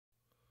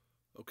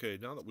Okay,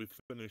 now that we've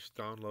finished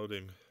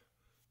downloading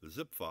the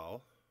zip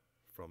file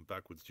from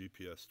Backwoods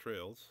GPS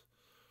Trails,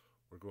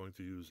 we're going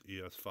to use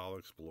ES File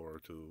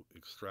Explorer to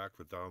extract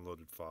the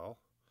downloaded file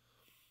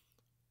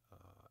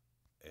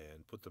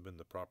and put them in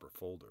the proper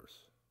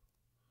folders.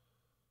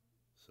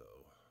 So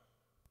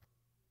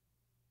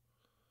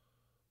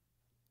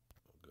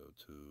we'll go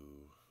to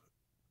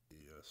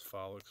ES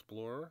File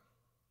Explorer,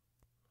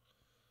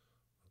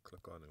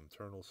 click on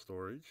Internal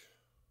Storage,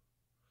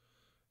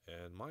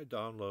 and my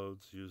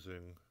downloads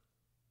using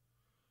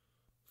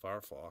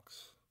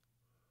Firefox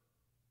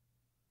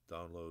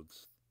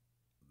downloads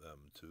them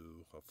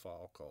to a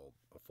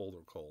folder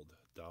called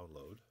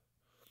Download,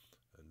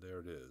 and there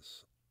it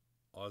is.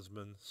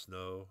 OsmAnd,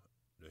 Snow,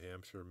 New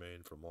Hampshire,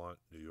 Maine, Vermont,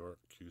 New York,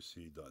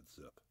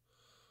 QC.zip.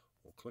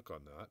 We'll click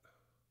on that,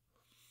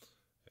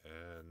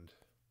 and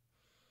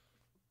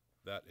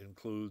that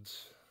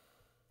includes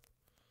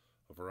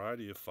a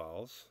variety of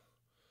files.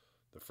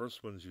 The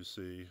first ones you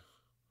see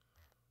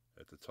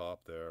at the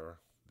top there,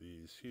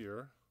 these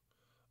here,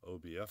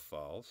 OBF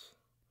files,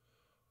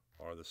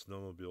 are the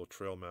snowmobile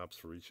trail maps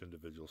for each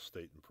individual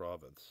state and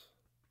province.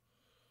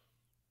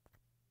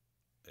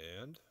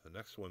 And the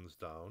next ones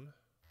down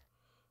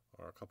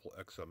are a couple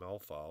XML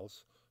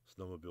files,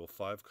 snowmobile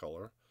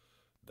 5-color.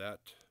 That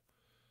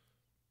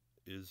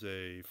is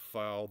a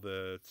file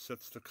that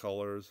sets the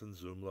colors and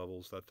zoom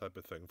levels, that type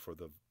of thing, for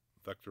the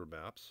vector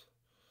maps,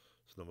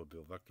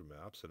 snowmobile vector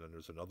maps. And then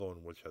there's another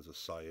one which has a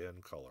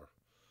cyan color.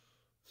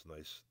 It's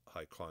nice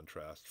high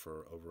contrast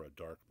for over a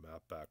dark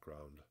map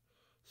background,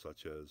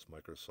 such as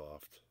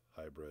Microsoft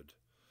hybrid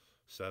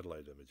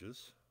satellite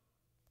images.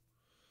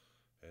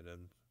 And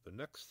then the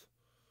next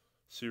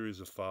series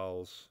of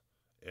files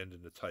end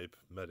in the type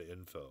meta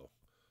info.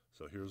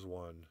 So here's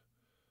one,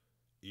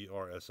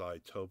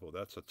 ERSI topo.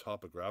 That's a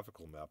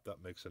topographical map.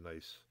 That makes a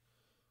nice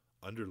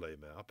underlay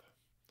map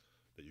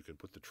that you can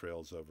put the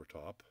trails over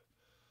top.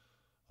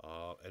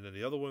 And then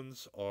the other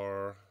ones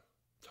are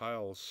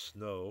tiles,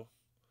 snow,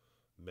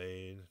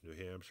 Maine, New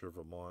Hampshire,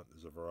 Vermont.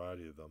 There's a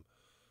variety of them.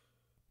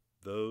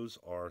 Those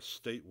are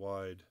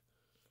statewide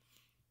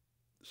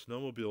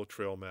snowmobile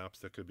trail maps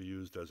that could be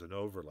used as an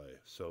overlay.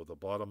 So the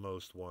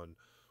bottommost one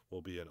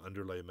will be an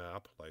underlay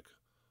map like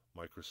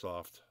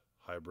Microsoft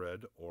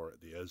hybrid or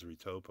the Esri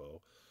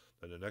topo.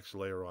 Then the next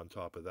layer on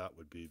top of that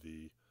would be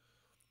the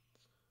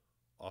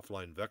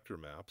offline vector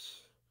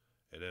maps.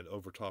 And then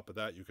over top of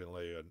that you can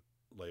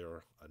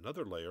layer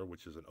another layer,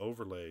 which is an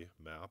overlay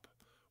map,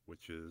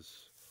 which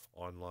is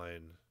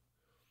online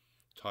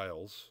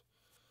tiles,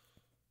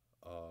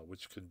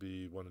 which can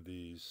be one of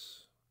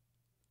these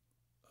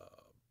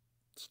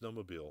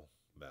snowmobile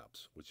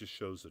maps, which just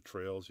shows the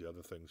trails. The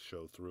other things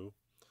show through.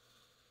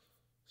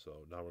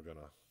 So now we're going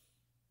to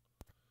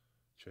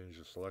change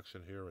the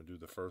selection here and do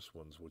the first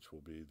ones, which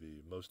will be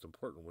the most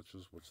important, which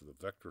are the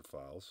vector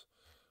files,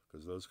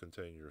 because those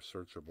contain your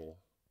searchable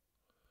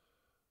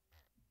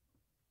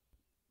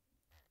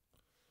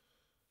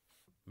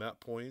map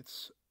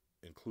points,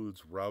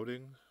 includes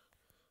routing,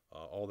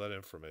 all that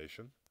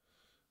information.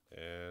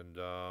 And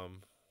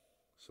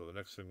so the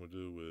next thing we'll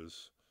do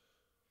is,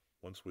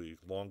 once we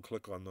long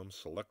click on them,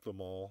 select them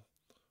all,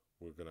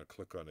 we're going to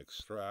click on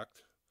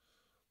extract.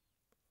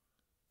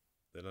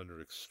 Then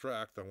under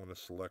extract, I want to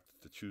select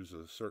to choose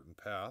a certain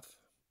path.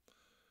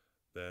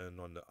 Then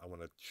I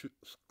want to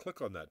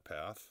click on that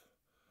path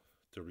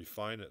to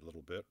refine it a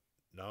little bit.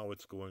 Now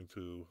it's going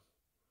to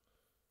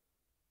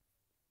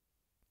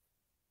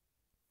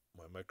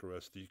my micro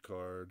SD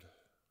card,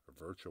 or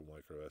virtual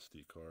micro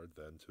SD card,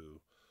 then to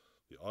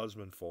the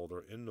OsmAnd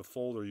folder. In the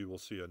folder you will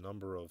see a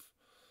number of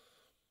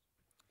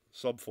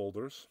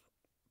subfolders: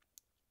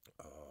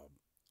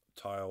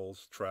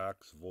 tiles,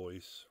 tracks,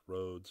 voice,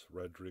 roads,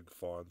 red rig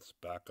fonts,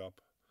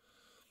 backup.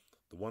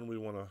 The one we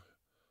want to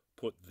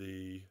put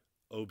the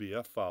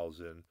OBF files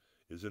in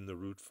is in the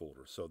root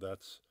folder. So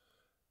that's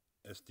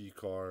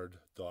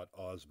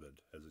sdcard.osmand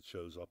as it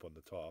shows up on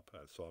the top.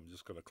 And so I'm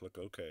just going to click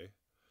OK.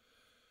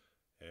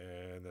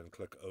 And then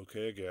click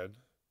OK again.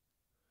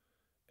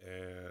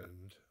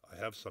 And I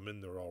have some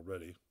in there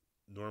already.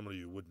 Normally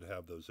you wouldn't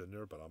have those in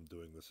there, but I'm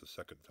doing this a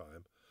second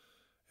time.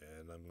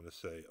 And I'm going to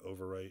say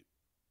overwrite,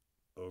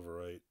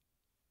 overwrite,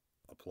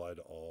 apply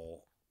to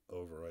all,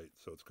 overwrite.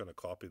 So it's going to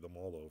copy them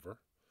all over.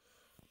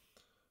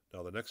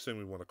 Now the next thing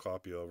we want to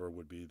copy over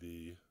would be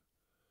the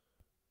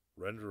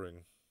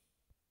rendering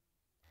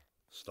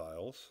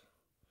styles.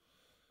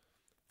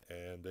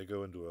 And they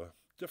go into a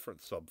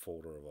different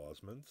subfolder of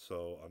OsmAnd.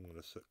 So I'm going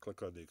to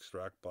click on the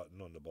extract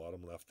button on the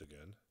bottom left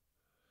again.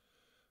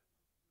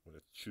 I'm going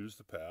to choose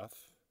the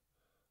path.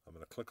 I'm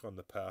going to click on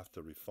the path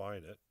to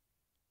refine it,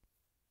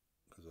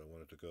 because I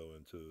want it to go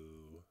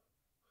into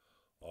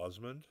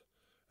OsmAnd.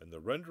 And the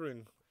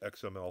rendering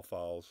XML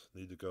files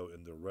need to go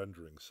in the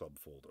rendering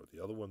subfolder.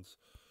 The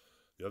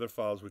other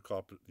files we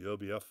copied, the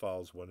OBF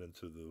files, went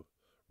into the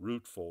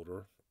root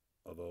folder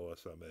of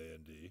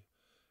OsmAnd.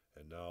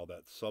 And now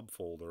that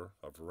subfolder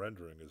of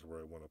rendering is where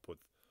I want to put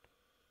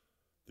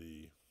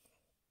the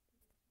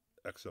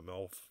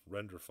XML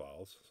render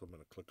files. So I'm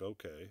going to click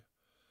OK.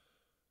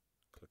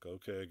 Click Click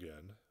OK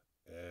again,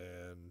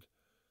 and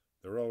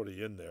they're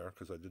already in there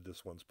because I did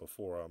this once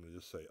before. I'm going to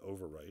just say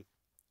overwrite.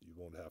 You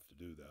won't have to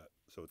do that.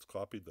 So it's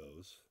copied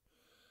those.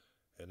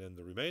 And then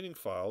the remaining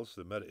files,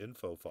 the meta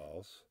info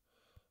files,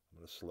 I'm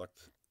going to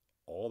select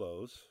all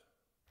those.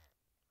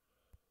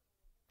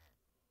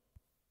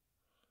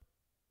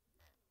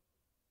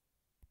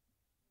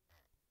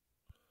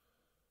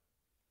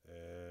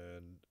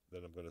 And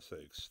then I'm going to say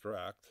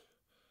extract.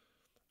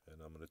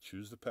 And I'm going to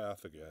choose the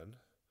path again.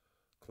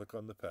 Click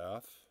on the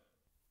path.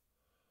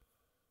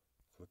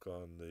 Click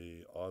on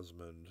the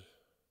OsmAnd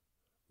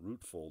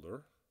root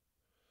folder.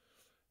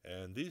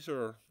 And these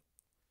are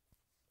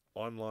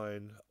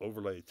online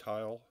overlay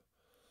tile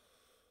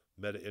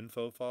meta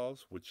info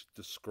files which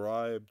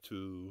describe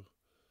to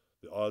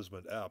the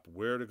OsmAnd app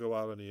where to go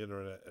out on the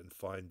internet and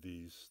find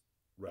these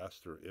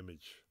raster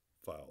image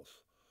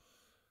files.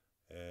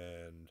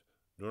 And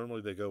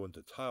normally they go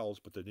into tiles,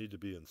 but they need to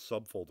be in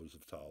subfolders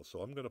of tiles. So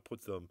I'm going to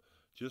put them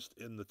just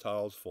in the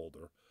tiles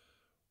folder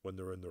when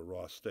they're in their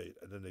raw state,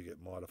 and then they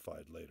get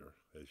modified later,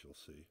 as you'll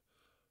see.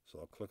 So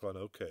I'll click on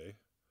OK,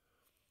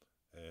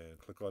 and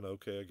click on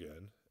OK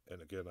again. And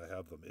again, I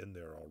have them in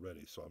there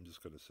already, so I'm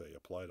just going to say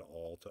apply to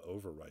all to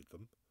overwrite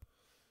them.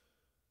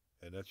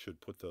 And that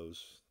should put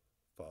those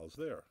files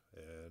there.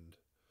 And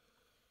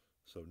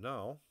so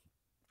now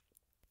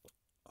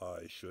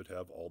I should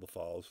have all the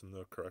files in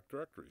the correct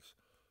directories.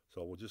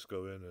 So we'll just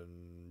go in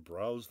and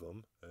browse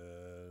them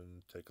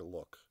and take a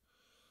look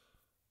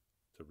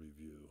to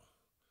review.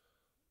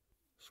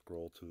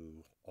 Scroll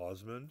to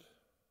OsmAnd,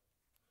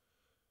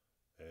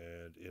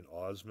 and in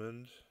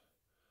OsmAnd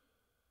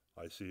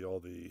I see all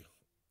the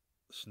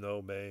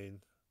Snow Maine,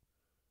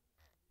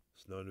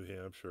 Snow New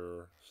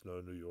Hampshire,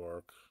 Snow New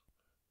York,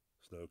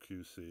 Snow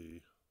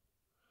QC,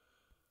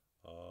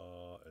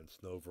 and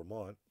Snow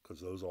Vermont, because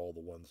those are all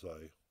the ones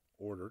I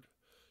ordered.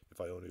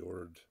 If I only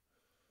ordered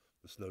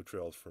the snow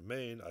trails for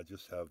Maine, I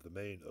just have the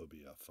Maine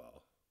OBF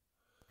file.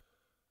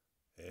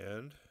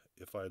 And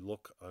if I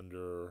look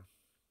under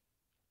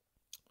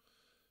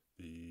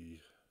the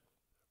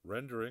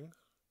rendering,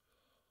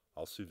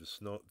 I'll see the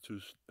two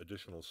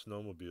additional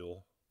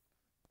snowmobile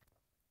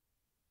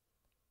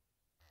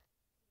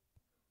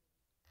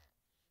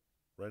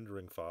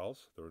rendering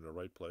files. They're in the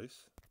right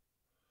place.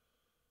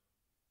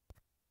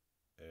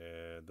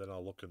 And then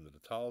I'll look into the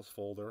tiles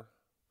folder,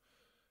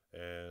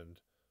 and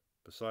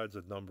besides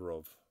a number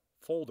of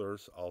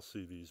folders, I'll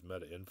see these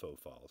meta info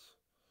files,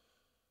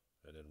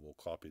 and then we'll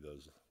copy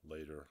those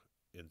later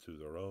into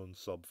their own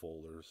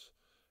subfolders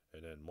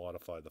and then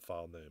modify the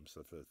file names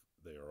so that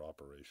they are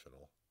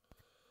operational.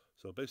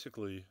 So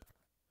basically,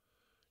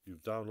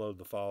 you've downloaded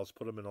the files,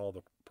 put them in all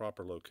the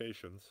proper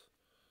locations,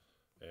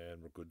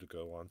 and we're good to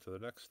go on to the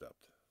next step.